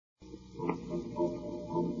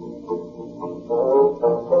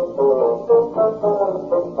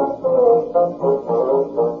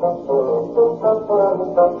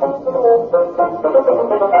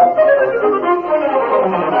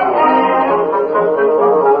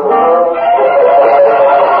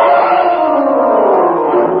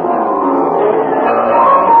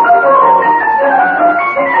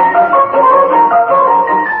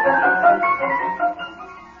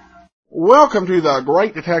Welcome to the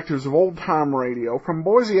Great Detectives of Old Time Radio. From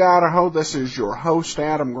Boise, Idaho, this is your host,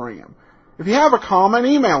 Adam Graham. If you have a comment,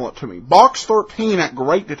 email it to me,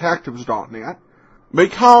 box13@greatdetectives.net.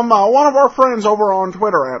 Become one of our friends over on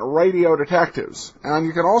Twitter at Radio Detectives. And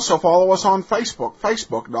you can also follow us on Facebook,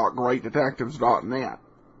 facebook.greatdetectives.net.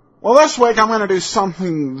 Well, this week I'm going to do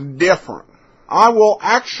something different. I will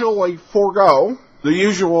actually forego the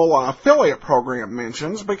usual affiliate program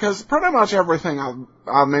mentions, because pretty much everything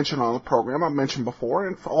I've mentioned on the program I've mentioned before,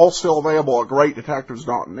 and all still available at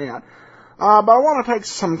greatdetectives.net. But I want to take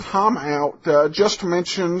some time out just to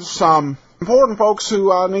mention some important folks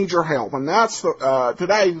who need your help, and that's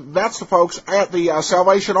today that's the folks at the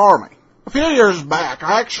Salvation Army. A few years back,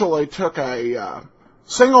 I actually took a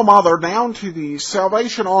single mother down to the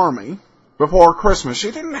Salvation Army before Christmas.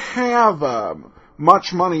 She didn't have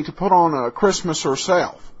much money to put on a Christmas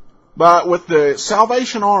herself. But with the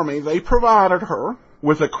Salvation Army, they provided her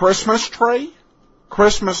with a Christmas tree,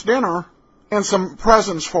 Christmas dinner, and some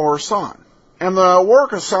presents for her son. And the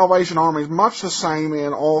work of Salvation Army is much the same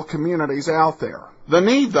in all communities out there. The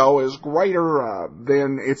need, though, is greater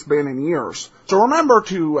than it's been in years. So remember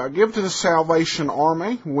to give to the Salvation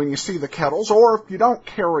Army when you see the kettles, or if you don't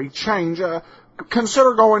carry change,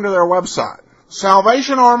 consider going to their website,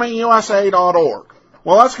 salvationarmyusa.org.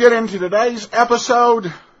 Well, let's get into today's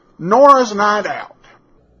episode, Nora's Night Out.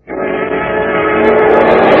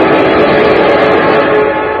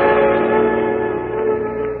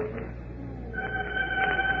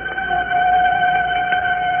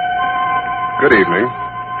 Good evening.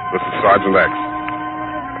 This is Sergeant X.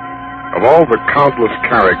 Of all the countless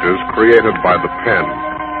characters created by the pen,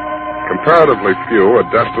 comparatively few are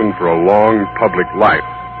destined for a long public life.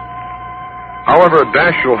 However,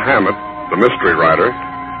 Dashiell Hammett, the mystery writer,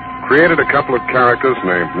 created a couple of characters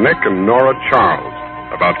named Nick and Nora Charles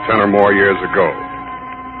about 10 or more years ago.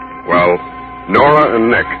 Well, Nora and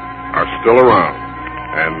Nick are still around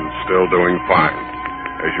and still doing fine,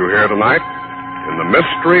 as you hear tonight in the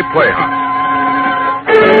Mystery Playhouse.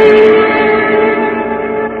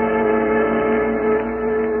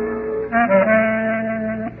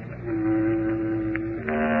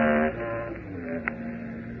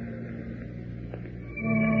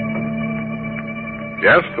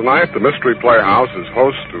 Yes, tonight the Mystery Playhouse is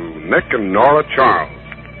host to Nick and Nora Charles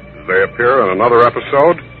as they appear in another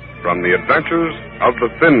episode from The Adventures of the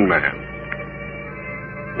Thin Man.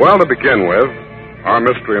 Well, to begin with, our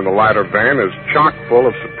mystery in the lighter vein is chock full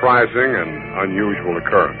of surprising and unusual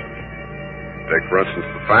occurrences. Take, for instance,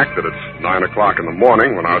 the fact that it's 9 o'clock in the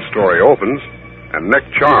morning when our story opens, and Nick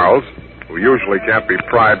Charles, who usually can't be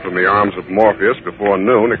pried from the arms of Morpheus before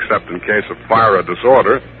noon except in case of fire or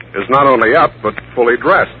disorder, is not only up, but fully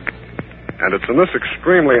dressed. And it's in this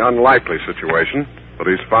extremely unlikely situation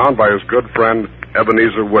that he's found by his good friend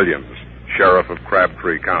Ebenezer Williams, sheriff of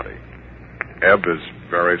Crabtree County. Eb is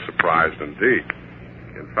very surprised indeed.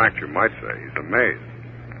 In fact, you might say he's amazed.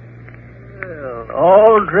 Well,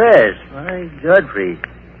 all dressed. My Godfrey.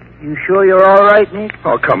 You sure you're all right, Nick?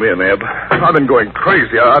 Oh, come in, Eb. I've been going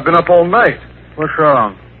crazy. I've been up all night. What's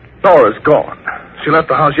wrong? Nora's gone. She left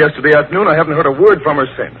the house yesterday afternoon. I haven't heard a word from her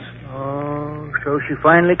since. Oh, so she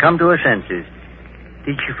finally come to her senses.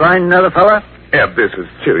 Did she find another fella? Eb, this is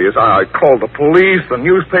serious. I called the police, the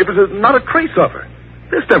newspapers. There's not a trace of her.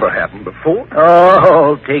 This never happened before.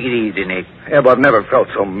 Oh, take it easy, Nick. Eb, I've never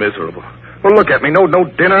felt so miserable. Well, look at me. No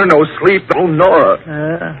dinner, no sleep, no Nora.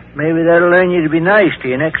 Maybe that'll learn you to be nice to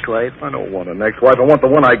your next wife. I don't want a next wife. I want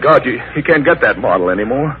the one I got. You can't get that model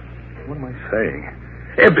anymore. What am I saying?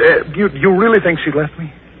 Eb, you really think she left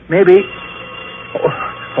me? Maybe.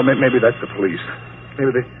 Oh, maybe that's the police.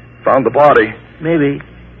 Maybe they found the body. Maybe.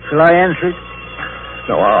 Shall I answer it?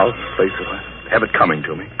 No, I'll face it. I have it coming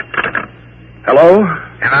to me. Hello?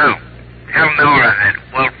 Hello. Tell Nora that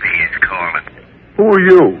Wolfie is calling. Who are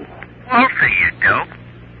you? Wolfie, you dope.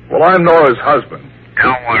 Well, I'm Nora's husband.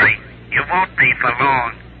 Don't worry. You won't be for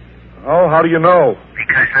long. Oh, how do you know?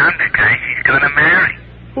 Because I'm the guy she's going to marry.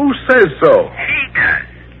 Who says so? She does.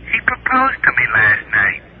 She proposed to me last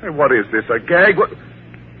night. Hey, what is this, a gag?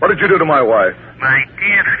 What did you do to my wife? My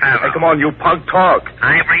dear fellow. Hey, come on, you punk, talk.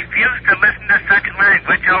 I refuse to listen to such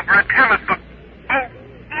language over a telephone.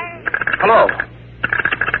 Hello?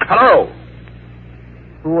 Hello?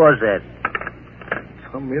 Who was that?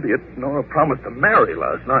 Some idiot Nora promised to marry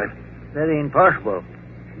last night. That ain't possible.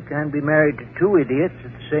 She can't be married to two idiots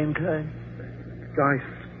at the same time. The guy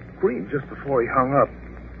screamed just before he hung up.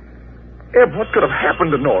 Eb, what could have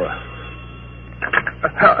happened to Nora?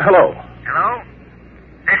 Hello? Hello?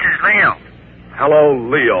 This is Leo. Hello,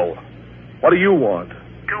 Leo. What do you want?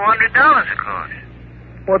 $200, of course.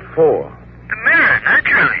 What for? The mirror,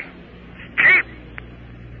 naturally. It's cheap.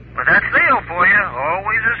 But that's Leo for you.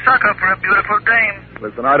 Always a sucker for a beautiful dame.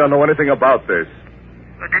 Listen, I don't know anything about this.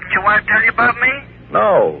 Well, didn't your wife tell you about me?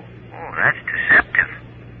 No. Oh, that's deceptive.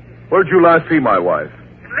 Where'd you last see my wife?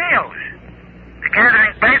 Leo's. The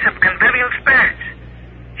gathering place of convivial spirits.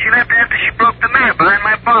 She left after she broke the mirror behind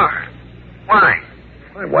my bar. Why?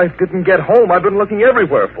 My wife didn't get home. I've been looking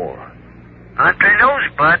everywhere for her. Andre knows,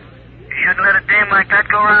 Bud. You shouldn't let a dame like that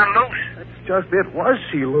go around loose. That's just it. Was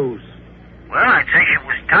she loose? Well, I'd say she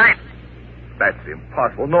was tight. That's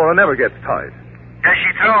impossible. Nora never gets tight. Does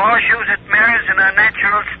she throw horseshoes at mirrors in her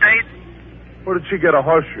natural state? Where did she get a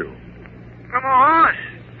horseshoe? From a horse,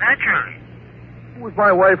 naturally. Who was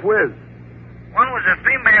my wife with? One was a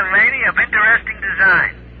female lady of interesting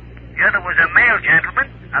design. The other was a male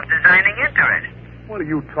gentleman of designing interest. What are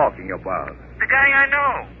you talking about? The guy I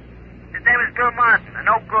know. His name is Bill Martin, a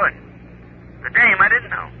no good. The dame I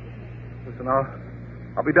didn't know. Listen,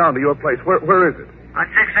 I'll be down to your place. Where is it? On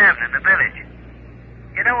 6th Avenue in the village.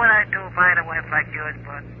 You know what I'd do if I had a wife like yours,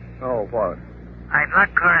 Bud? Oh, what? I'd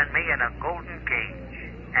lock her and me in a golden cage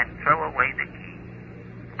and throw away the key.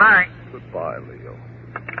 Bye. Goodbye, Leo.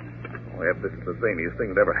 Oh, Eb, this is the zaniest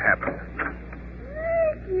thing that ever happened.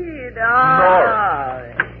 Nicky,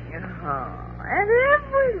 Nora. Oh, and Eb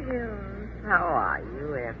Williams. How are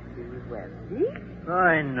you, F.D. Webby?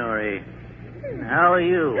 Fine, Nora. How are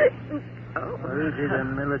you? Oh. Or is it a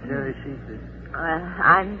military secret?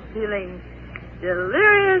 I'm feeling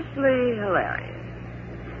deliriously hilarious.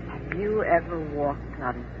 Have you ever walked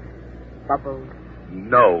on bubbles?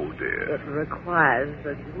 No, dear. It requires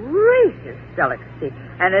the greatest delicacy,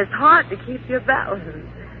 and it's hard to keep your balance.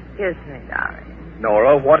 Kiss me, darling.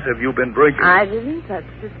 Nora, what have you been drinking? I didn't touch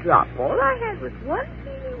the drop. All I had was one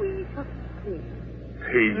teeny wee cup of tea.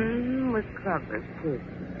 Tea? With crumpets. Kiss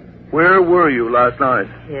me. Where were you last night?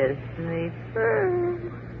 Kiss me first.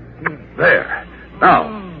 There. Now,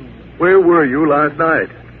 where were you last night?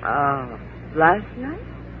 Last night?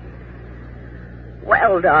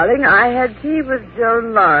 Well, darling, I had tea with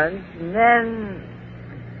Joan Lawrence, and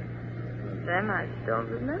then I don't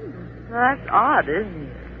remember. That's odd, isn't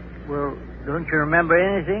it? Well, don't you remember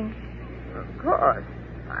anything? Of course.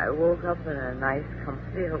 I woke up in a nice,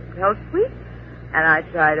 comfy hotel suite, and I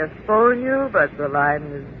tried to phone you, but the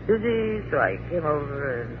line was busy, so I came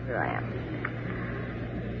over and here I am.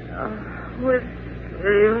 With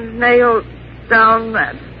the nails down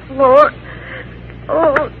that floor.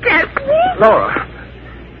 Oh, can't see. Laura.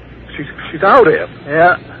 She's out, Eb.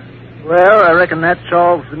 Yeah. Well, I reckon that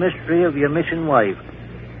solves the mystery of your missing wife.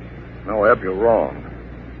 No, Eb, you're wrong.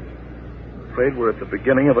 I'm afraid we're at the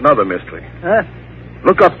beginning of another mystery. Huh?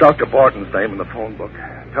 Look up Dr. Barton's name in the phone book.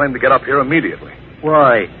 Tell him to get up here immediately.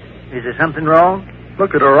 Why? Is there something wrong?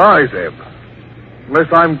 Look at her eyes, Eb.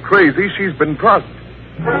 Unless I'm crazy, she's been drugged.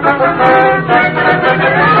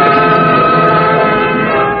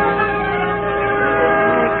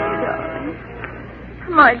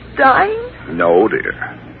 Am I dying? No, dear.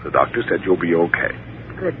 The doctor said you'll be okay.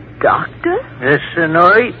 The doctor? Yes,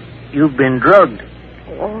 Nora. You've been drugged.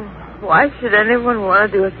 Oh, why should anyone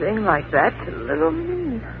want to do a thing like that to little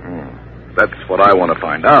me? That's what I want to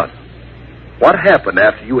find out. What happened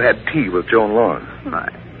after you had tea with Joan Lawrence?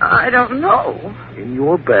 I don't know. In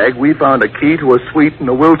your bag, we found a key to a suite in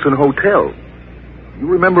the Wilson Hotel. You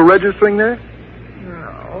remember registering there?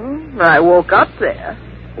 No, but I woke up there.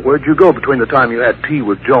 Where'd you go between the time you had tea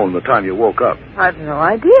with Joan and the time you woke up? I've no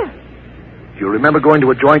idea. Do you remember going to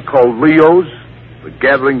a joint called Leo's? The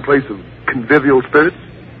gathering place of convivial spirits?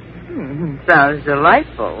 Sounds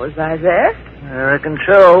delightful. Was I there? I reckon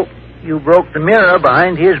so. You broke the mirror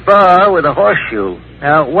behind his bar with a horseshoe.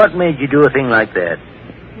 Now, what made you do a thing like that?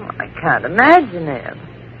 Well, I can't imagine it.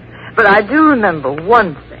 But I do remember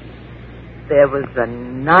one thing. There was the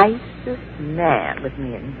nicest man with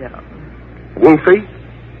me and Joan. Wolfie?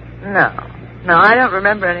 No, I don't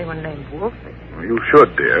remember anyone named Wolfie. Well, you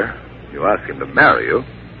should, dear. You asked him to marry you.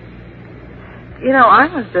 You know, I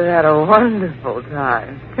must have had a wonderful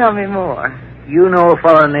time. Tell me more. You know a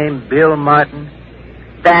fellow named Bill Martin?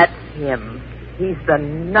 That's him. He's the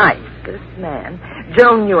nicest man.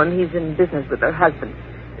 Joan knew him. He's in business with her husband.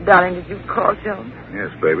 Darling, did you call Joan? Yes,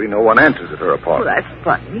 baby. No one answers at her Oh, apartment. that's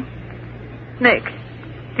funny. Nick,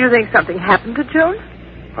 Do you think something happened to Joan?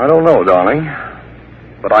 I don't know, darling.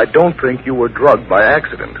 But I don't think you were drugged by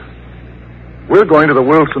accident. We're going to the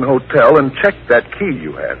Wilson Hotel and check that key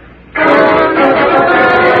you had.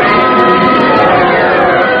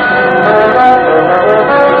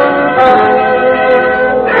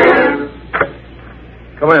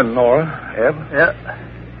 Come in, Nora. Eb? Yeah.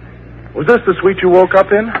 Was this the suite you woke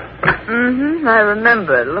up in? Mm-hmm. I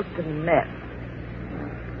remember. It looked a mess.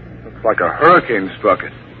 Looks like a hurricane struck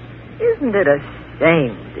it. Isn't it a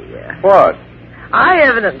shame, dear? What? I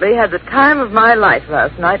evidently had the time of my life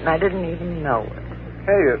last night, and I didn't even know it.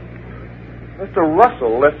 Hey, Mr.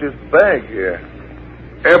 Russell left his bag here.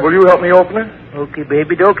 Eb, will you help me open it? Okay,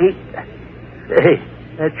 baby dokey. Hey,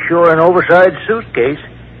 that's sure an oversized suitcase.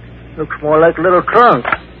 Looks more like a little trunk.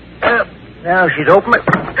 Now she's open it.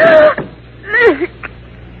 Nick!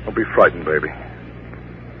 Don't be frightened, baby.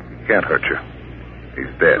 He can't hurt you.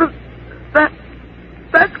 He's dead.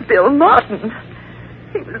 That's Bill Martin.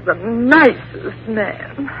 He was the nicest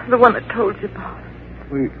man. The one that told you about.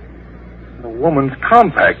 The woman's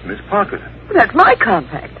compact in his pocket. That's my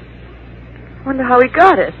compact. Wonder how he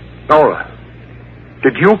got it. Nora,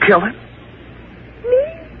 did you kill him? Me?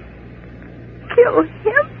 Kill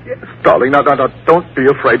him? Yes, darling. Now, don't be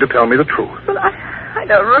afraid to tell me the truth. But I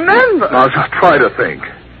don't remember. Now, just try to think.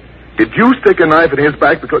 Did you stick a knife in his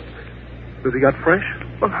back because he got fresh?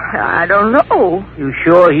 Well, I don't know. You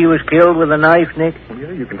sure he was killed with a knife, Nick?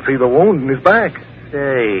 Yeah, you can see the wound in his back.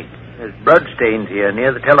 Say, there's blood stains here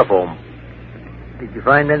near the telephone. Did you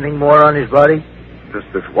find anything more on his body? Just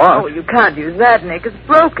this watch. Oh, you can't use that, Nick. It's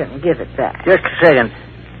broken. Give it back. Just a second.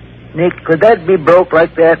 Nick, could that be broke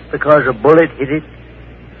like that because a bullet hit it?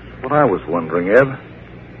 What I was wondering, Eb.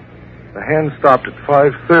 The hand stopped at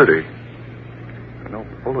 5:30. No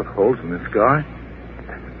bullet holes in this guy.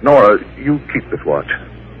 Nora, you keep this watch.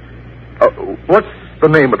 What's the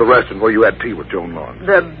name of the restaurant where you had tea with Joan Lawrence?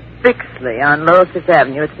 The Bixley on Lower Fifth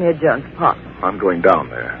Avenue. It's near Joan's apartment. I'm going down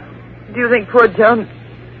there. Do you think poor Joan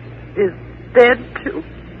is dead, too?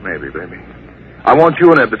 Maybe, baby. I want you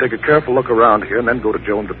and Eb to take a careful look around here and then go to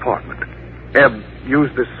Joan's apartment. Eb, use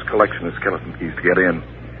this collection of skeleton keys to get in.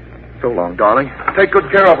 So long, darling. Take good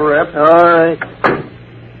care of her, Eb. All right.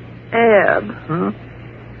 Eb.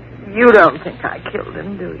 You don't think I killed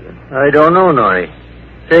him, do you? I don't know, Nori.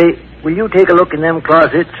 Say, will you take a look in them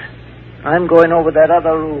closets? I'm going over that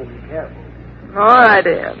other room. Careful. All right,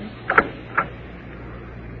 Eb.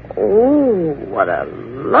 Oh, what a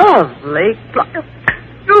lovely closet.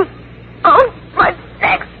 Oh, my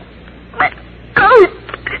neck. Let go.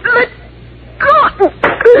 Let go.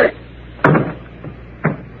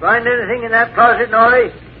 Find anything in that closet,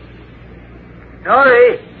 Nori?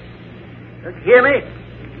 Nori? Don't you hear me?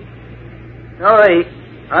 Nori,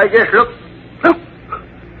 I just looked. Look.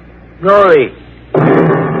 Nori.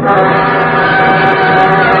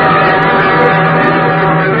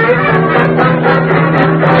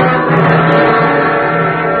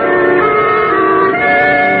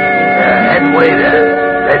 Head waiter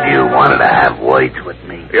said you wanted to have words with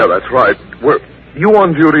me. Yeah, that's right. Were you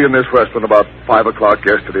on duty in this restaurant about 5 o'clock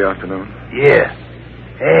yesterday afternoon? Yeah.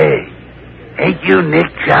 Hey, ain't you Nick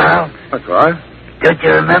Childs? That's right. Don't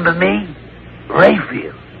you remember me?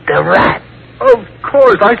 Rayfield, the rat. Of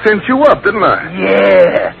course, I sent you up, didn't I?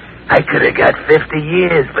 Yeah, I could have got 50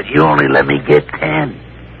 years, but you only let me get 10.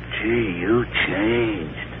 Gee, you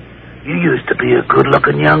changed. You used to be a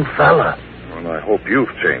good-looking young fella. Well, I hope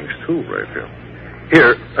you've changed, too, Rayfield.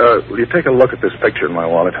 Here, will you take a look at this picture in my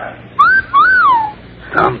wallet?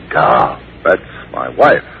 Some doll. That's my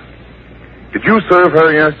wife. Did you serve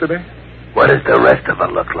her yesterday? What does the rest of her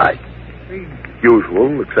look like?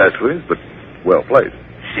 Usual accessories, but well placed.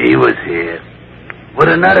 She was here with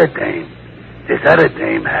another dame. This other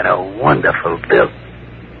dame had a wonderful build.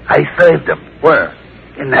 I served them. Where?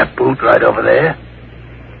 In that booth right over there.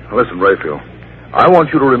 Listen, Rayfield, I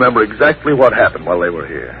want you to remember exactly what happened while they were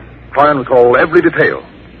here. Try and recall every detail.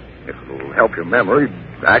 If it'll help your memory,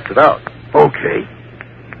 act it out. Okay.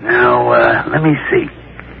 Now, let me see.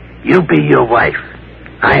 You be your wife.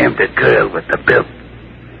 I am the girl with the bill.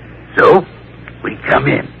 So, we come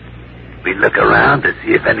in. We look around to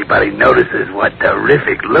see if anybody notices what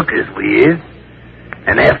terrific lookers we is.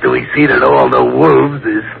 And after we see that all the wolves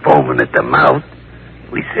is foaming at the mouth,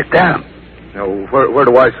 we sit down. Now, where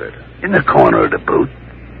do I sit? In the corner of the booth.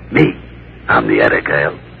 Me. I'm the other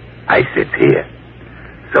girl. I sit here.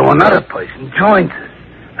 So another person joins us.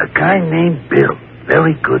 A guy named Bill.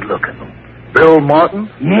 Very good looking. Bill Martin?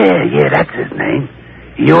 Yeah, that's his name.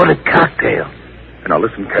 He ordered cocktails. Now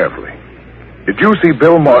listen carefully. Did you see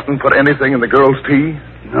Bill Martin put anything in the girl's tea?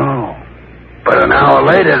 No. But an hour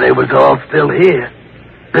later, they was all still here.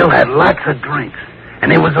 Bill had lots of drinks,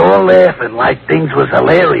 and they was all laughing like things was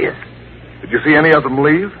hilarious. Did you see any of them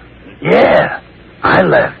leave? Yeah, I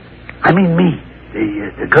left. I mean me,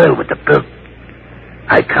 the girl with the bill.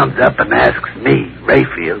 I comes up and asks me,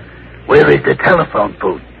 Rayfield, where is the telephone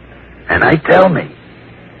booth? And I tell me.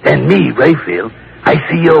 Then me, Rayfield, I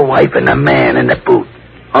see your wife and a man in the booth.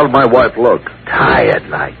 How'd my wife look? Tired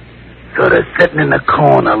like. Sort of sitting in the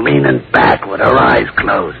corner, leaning back with her eyes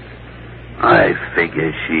closed. I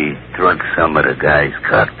figure she drunk some of the guy's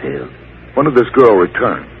cocktails. When did this girl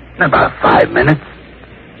return? In about 5 minutes.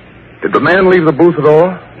 Did the man leave the booth at all?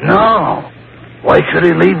 No. Why should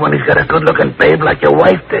he leave when he's got a good-looking babe like your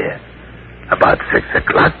wife there? About 6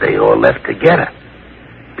 o'clock, they all left together.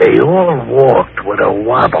 They all walked with a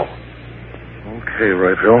wobble. Okay,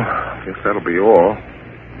 Rayfield. Guess that'll be all.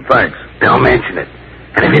 Thanks. Don't mention it.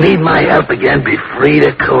 And if you need my help again, be free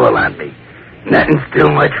to call on me. Nothing's too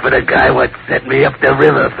much for the guy what set me up the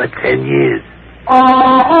river for 10 years.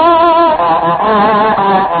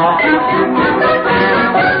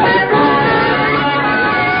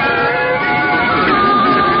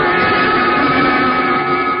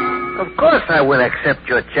 Of course I will accept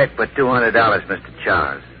your check for $200, Mr.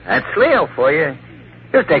 Charles. That's Leo for you.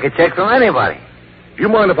 He'll take a check from anybody. Do you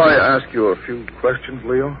mind if I ask you a few questions,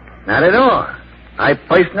 Leo? Not at all. I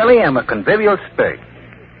personally am a convivial spirit,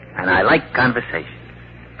 and I like conversation.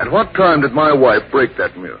 At what time did my wife break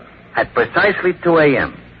that mirror? At precisely 2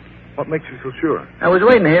 a.m. What makes you so sure? I was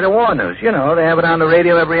waiting to hear the war news. You know, they have it on the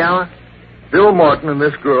radio every hour. Bill Martin and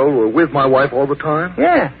this girl were with my wife all the time?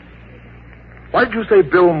 Yeah. Why did you say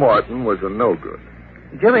Bill Martin was a no-good?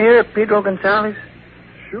 Did you ever hear of Pedro Gonzalez?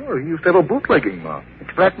 Sure, he used to have a bootlegging mouth.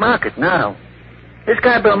 It's black market now. This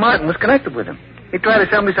guy, Bill Martin, was connected with him. He tried to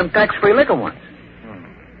sell me some tax-free liquor once.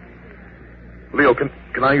 Leo, can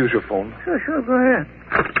I use your phone? Sure, go ahead.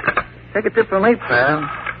 Take a tip from me, pal.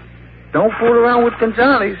 Don't fool around with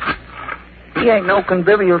Gonzalez. He ain't no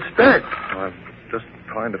convivial spirit. I'm just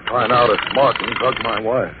trying to find out if Martin drugged my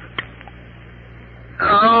wife.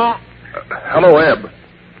 Hello? Hello, Eb.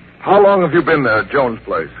 How long have you been there at Jones'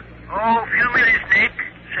 place? Oh, a few minutes, Nick.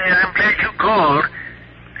 Say, I'm glad you called.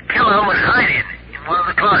 The killer was hiding in one of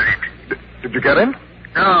the closets. Did you get him?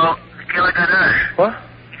 No, the killer got us. What?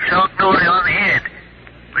 He socked Nora on the head.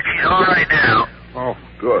 But she's all right now. Oh,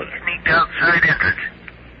 good. He sneaked out side entrance.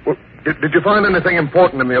 Well, did you find anything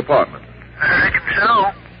important in the apartment? I reckon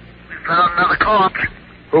so. We found another corpse.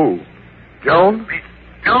 Who? Jones?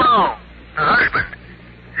 No. The husband.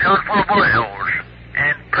 Shot full of bullet holes.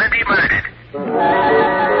 And plenty murdered.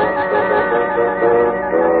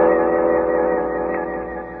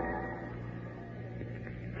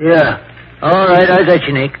 Yeah. All right, I got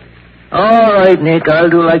you, Nick. All right, Nick, I'll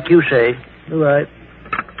do like you say. All right.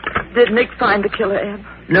 Did Nick find the killer, Eb?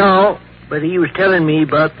 No, but he was telling me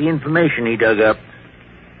about the information he dug up.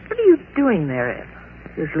 What are you doing there, Eb?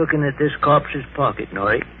 Just looking at this corpse's pocket,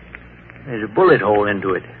 Nora. There's a bullet hole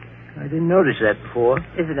into it. I didn't notice that before.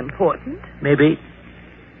 Is it important? Maybe.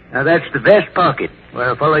 Now, that's the vest pocket,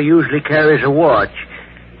 where a fellow usually carries a watch.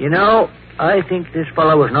 You know, I think this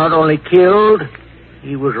fellow was not only killed,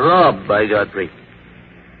 he was robbed by Godfrey.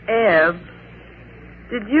 Eb,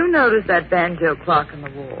 did you notice that banjo clock on the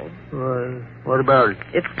wall? Well, what about it?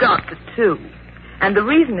 It stopped at 2. And the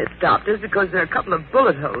reason it stopped is because there are a couple of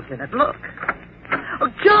bullet holes in it. Look. Oh,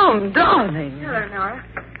 Joan, darling. Hello, Nora.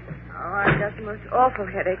 Oh, I've got the most awful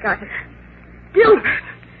headache.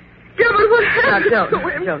 Gilbert, what happened Now, to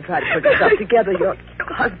him? don't try to put yourself together. Your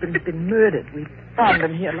husband's been murdered. We found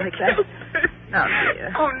him here like that. Now,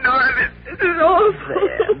 dear. Oh, Nora, this is awful.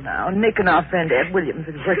 There, now. Nick and our friend Ed Williams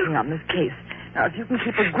is working on this case. Now, if you can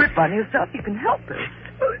keep a grip on yourself, you can help us.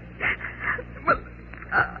 Well,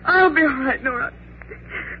 I'll be all right, Nora.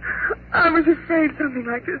 I was afraid something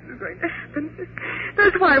like this was going to happen.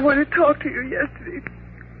 That's why I wanted to talk to you yesterday.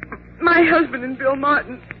 My husband and Bill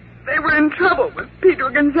Martin, they were in trouble with Pedro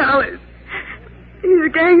Gonzalez. He's a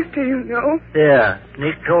gangster, you know. Yeah,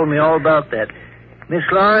 Nick told me all about that. Miss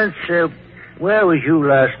Lawrence, where was you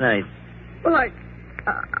last night? Well,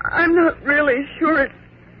 I'm not really sure. It's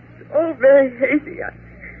all very hazy.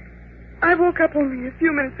 I woke up only a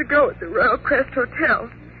few minutes ago at the Royal Crest Hotel.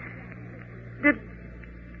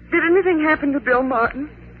 Did anything happen to Bill Martin?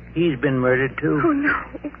 He's been murdered, too. Oh, no.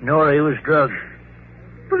 Nora, he was drugged.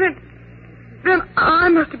 Well, then I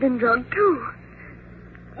must have been drugged, too.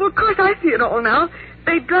 Well, of course, I see it all now.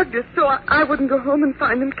 They drugged us so I wouldn't go home and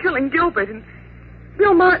find them killing Gilbert, and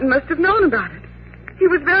Bill Martin must have known about it. He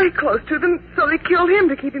was very close to them, so they killed him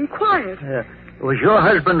to keep him quiet. Was your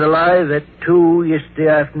husband alive at 2 yesterday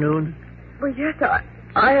afternoon? Well, yes,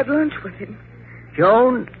 I had lunch with him.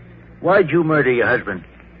 Joan, why'd you murder your husband?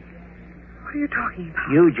 What are you talking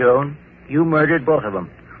about? You, Joan. You murdered both of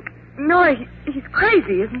them. Nora, he's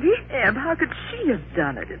crazy, isn't he? Eb, how could she have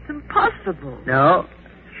done it? It's impossible. No.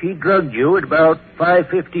 She drugged you at about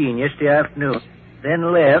 5:15 yesterday afternoon,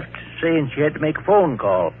 then left, saying she had to make a phone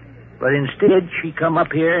call. But instead, she come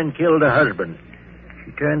up here and killed her husband.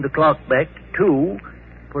 She turned the clock back to 2,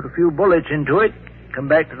 put a few bullets into it, come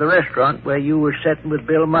back to the restaurant where you were sitting with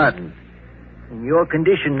Bill Martin. In your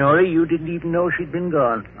condition, Nora, you didn't even know she'd been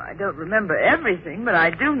gone. I don't remember everything, but I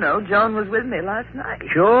do know Joan was with me last night.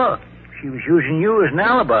 Sure. She was using you as an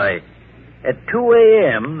alibi. At 2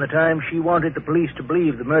 a.m., the time she wanted the police to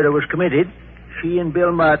believe the murder was committed, she and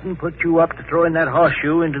Bill Martin put you up to throwing that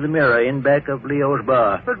horseshoe into the mirror in back of Leo's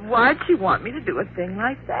bar. But why'd she want me to do a thing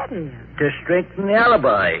like that, Eb? To strengthen the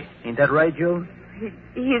alibi. Ain't that right, Joan?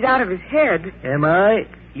 He's out of his head. Am I?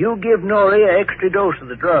 You give Nori an extra dose of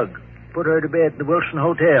the drug. Put her to bed in the Wilson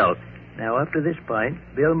Hotel. Now, up to this point,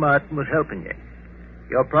 Bill Martin was helping you.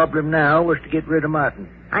 Your problem now was to get rid of Martin.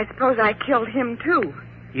 I suppose I killed him, too.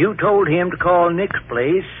 You told him to call Nick's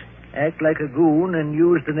place, act like a goon, and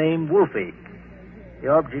use the name Wolfie. The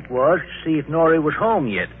object was to see if Nori was home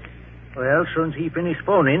yet. Well, soon as he finished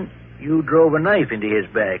phoning, you drove a knife into his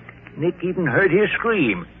back. Nick even heard his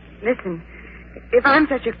scream. Listen, if I'm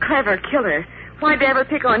such a clever killer, why'd they ever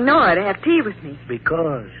pick on Nora to have tea with me?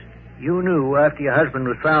 Because you knew after your husband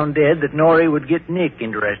was found dead that Nori would get Nick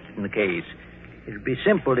interested in the case. It'd be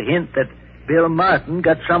simple to hint that Bill Martin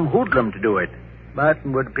got some hoodlum to do it.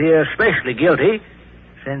 Martin would appear especially guilty,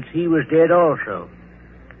 since he was dead also.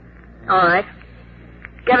 All right.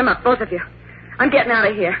 Get him up, both of you. I'm getting out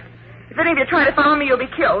of here. If any of you try to follow me, you'll be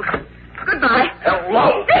killed. Goodbye.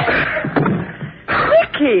 Hello.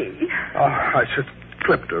 Ricky. I just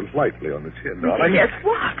clipped her lightly on the chin, darling. Guess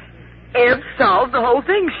what? Eb solved the whole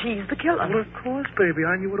thing. She's the killer. Well, of course, baby.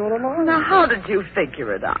 I knew it all along. Now, how did you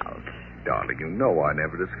figure it out? Darling, you know I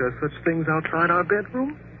never discuss such things outside our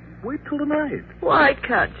bedroom. Wait till tonight. Why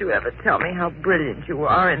can't you ever tell me how brilliant you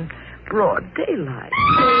are in broad daylight?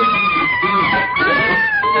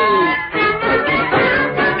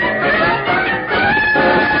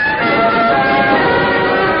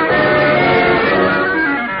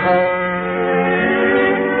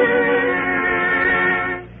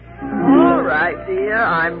 All right, dear.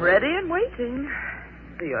 I'm ready and waiting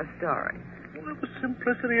for your story. Well, it was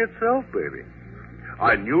simplicity itself, baby.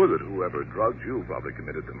 I knew that whoever drugged you probably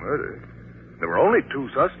committed the murder. There were only two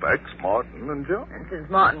suspects, Martin and Joan. And since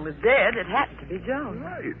Martin was dead, it had to be Joan.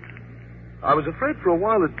 Right. I was afraid for a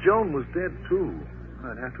while that Joan was dead, too.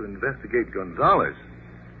 I'd have to investigate Gonzalez.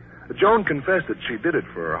 Joan confessed that she did it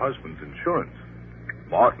for her husband's insurance.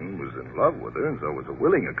 Martin was in love with her and so was a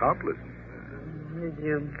willing accomplice. Did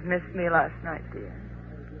you miss me last night, dear?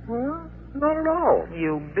 Well, not at all.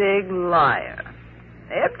 You big liar.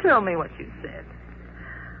 Eb told me what you said.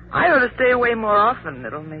 I ought to stay away more often.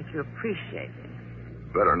 It'll make you appreciate me.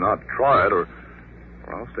 Better not try it, or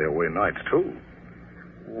I'll stay away nights, too.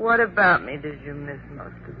 What about me did you miss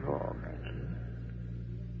most of all, Mickey?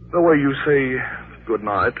 The way you say good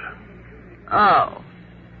night. Oh.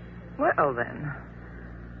 Well, then.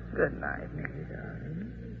 Good night, Mickey,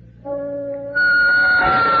 darling.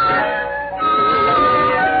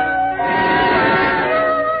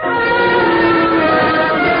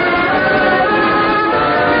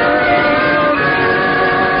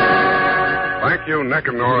 Thank you, Nick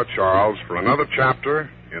and Nora Charles, for another chapter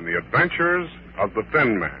in The Adventures of the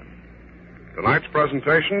Thin Man. Tonight's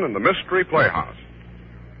presentation in the Mystery Playhouse.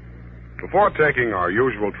 Before taking our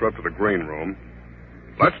usual trip to the green room,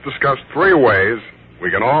 let's discuss 3 ways we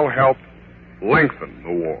can all help lengthen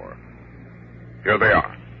the war. Here they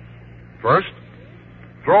are. First,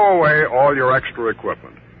 throw away all your extra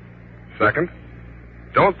equipment. Second,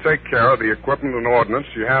 don't take care of the equipment and ordnance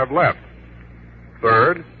you have left.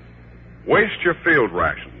 Third, waste your field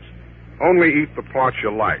rations. Only eat the parts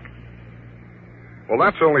you like. Well,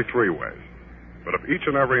 that's only 3 ways. But if each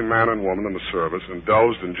and every man and woman in the service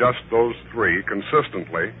indulged in just those 3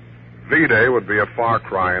 consistently, V-Day would be a far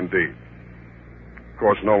cry indeed. Of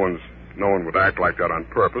course, no one would act like that on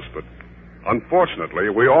purpose, but unfortunately,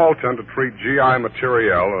 we all tend to treat GI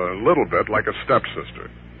materiel a little bit like a stepsister.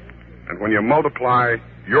 And when you multiply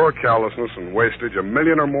your carelessness and wastage 1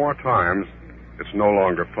 million or more times, it's no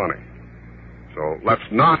longer funny. So let's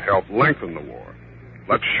not help lengthen the war.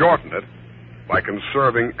 Let's shorten it by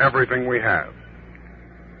conserving everything we have.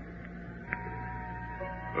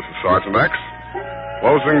 This is Sergeant X,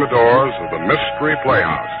 closing the doors of the Mystery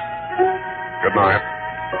Playhouse. Good night.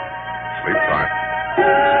 Sleep tight.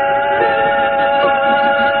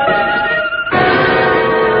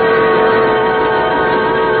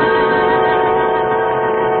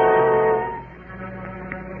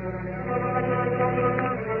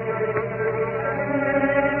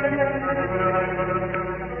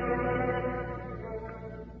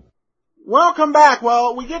 welcome back.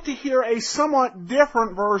 Well, we get to hear a somewhat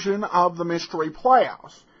different version of the Mystery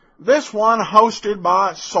Playhouse. This one hosted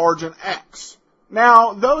by Sergeant X.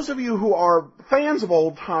 Now, those of you who are fans of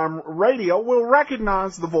old-time radio will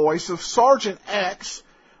recognize the voice of Sergeant X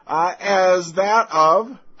as that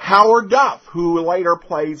of Howard Duff, who later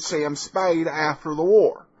played Sam Spade after the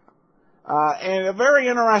war. And a very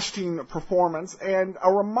interesting performance, and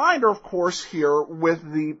a reminder, of course, here with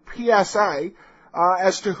the PSA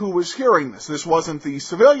as to who was hearing this. This wasn't the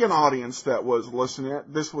civilian audience that was listening.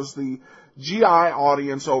 This was the GI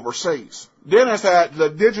audience overseas. Dennis at the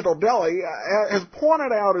Digital Deli has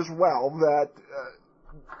pointed out as well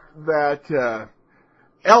that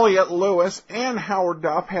Elliot Lewis and Howard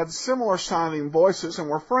Duff had similar sounding voices and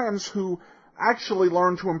were friends who actually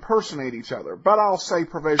learned to impersonate each other. But I'll say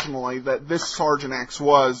provisionally that this Sergeant X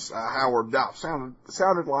was Howard Duff.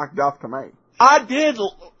 Sounded like Duff to me. I did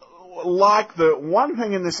like the one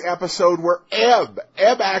thing in this episode where Ebb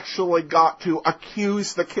actually got to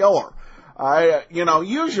accuse the killer.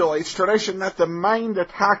 Usually it's tradition that the main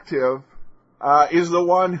detective is the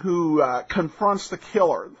one who confronts the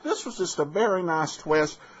killer. This was just a very nice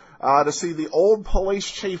twist to see the old police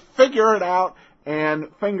chief figure it out and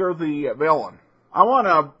finger the villain. I want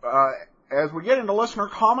to, as we get into listener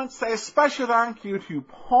comments, say a special thank you to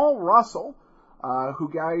Paul Russell, who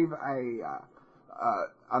gave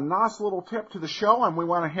a nice little tip to the show, and we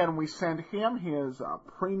went ahead and we sent him his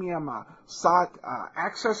premium site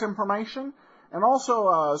access information. And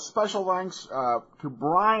also special thanks to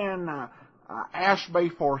Brian Ashby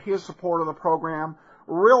for his support of the program.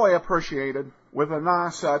 Really appreciated, with a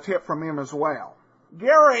nice tip from him as well.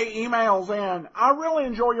 Gary emails in, I really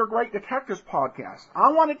enjoy your Great Detectives podcast.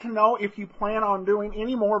 I wanted to know if you plan on doing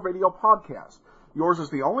any more video podcasts. Yours is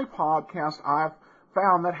the only podcast I've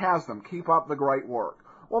found that has them. Keep up the great work.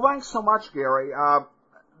 Well, thanks so much, Gary.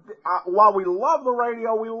 While we love the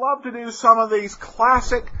radio, we love to do some of these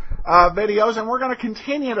classic videos, and we're going to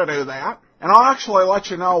continue to do that. And I'll actually let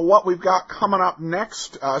you know what we've got coming up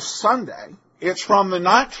next Sunday. It's from the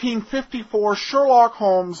 1954 Sherlock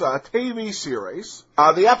Holmes TV series.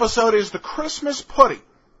 The episode is The Christmas Pudding.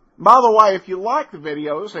 By the way, if you like the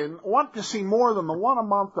videos and want to see more than the one a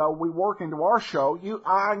month we work into our show,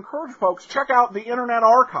 I encourage folks to check out the Internet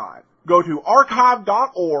Archive. Go to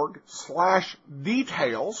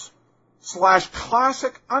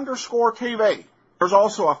archive.org/details/classic_TV. There's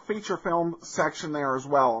also a feature film section there as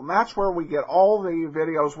well, and that's where we get all the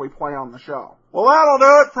videos we play on the show. Well, that'll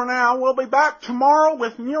do it for now. We'll be back tomorrow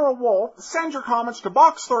with Nora Wolf. Send your comments to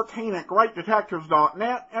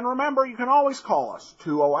box13@greatdetectives.net, and remember, you can always call us,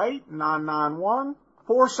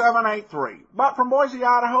 208-991-4783. But from Boise,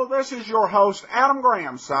 Idaho, this is your host, Adam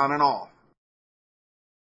Graham, signing off.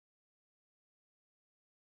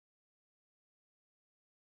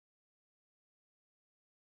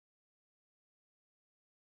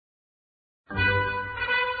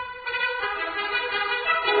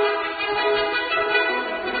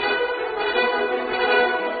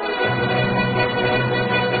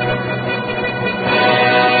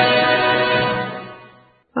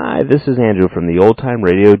 Hi, this is Andrew from the Old Time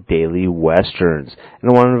Radio Daily Westerns,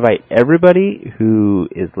 and I want to invite everybody who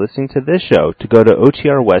is listening to this show to go to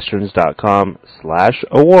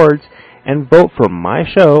otrwesterns.com/awards and vote for my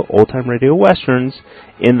show, Old Time Radio Westerns,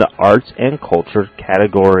 in the Arts and Culture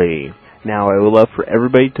category. Now, I would love for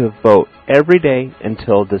everybody to vote every day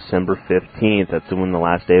until December 15th. That's when the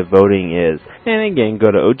last day of voting is. And again,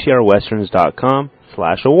 go to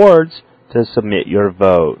otrwesterns.com/awards to submit your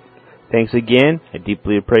vote. Thanks again. I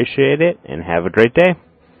deeply appreciate it, and have a great day.